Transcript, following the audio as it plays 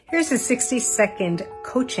Here's a 60-second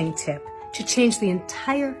coaching tip to change the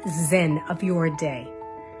entire zen of your day.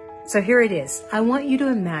 So here it is. I want you to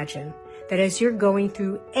imagine that as you're going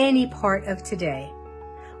through any part of today,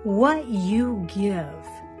 what you give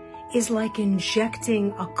is like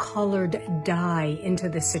injecting a colored dye into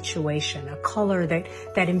the situation, a color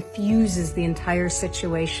that infuses the entire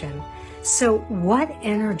situation. So what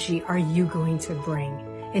energy are you going to bring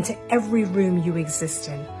into every room you exist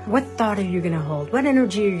in? What thought are you going to hold? What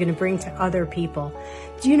energy are you going to bring to other people?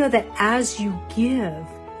 Do you know that as you give,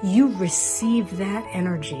 you receive that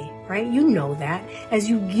energy, right? You know that. As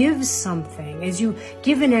you give something, as you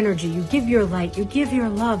give an energy, you give your light, you give your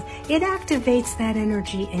love, it activates that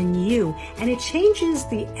energy in you, and it changes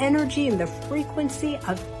the energy and the frequency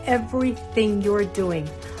of everything you're doing.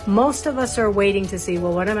 Most of us are waiting to see,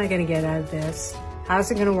 well, what am I going to get out of this? How's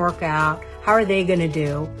it going to work out? How are they going to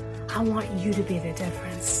do? I want you to be the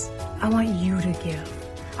difference. I want you to give.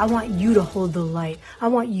 I want you to hold the light. I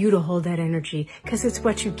want you to hold that energy because it's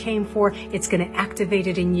what you came for. It's going to activate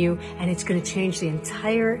it in you, and it's going to change the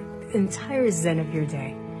entire zen of your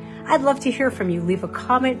day. I'd love to hear from you. Leave a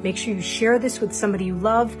comment. Make sure you share this with somebody you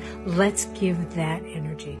love. Let's give that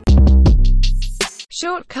energy.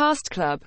 Shortcast Club.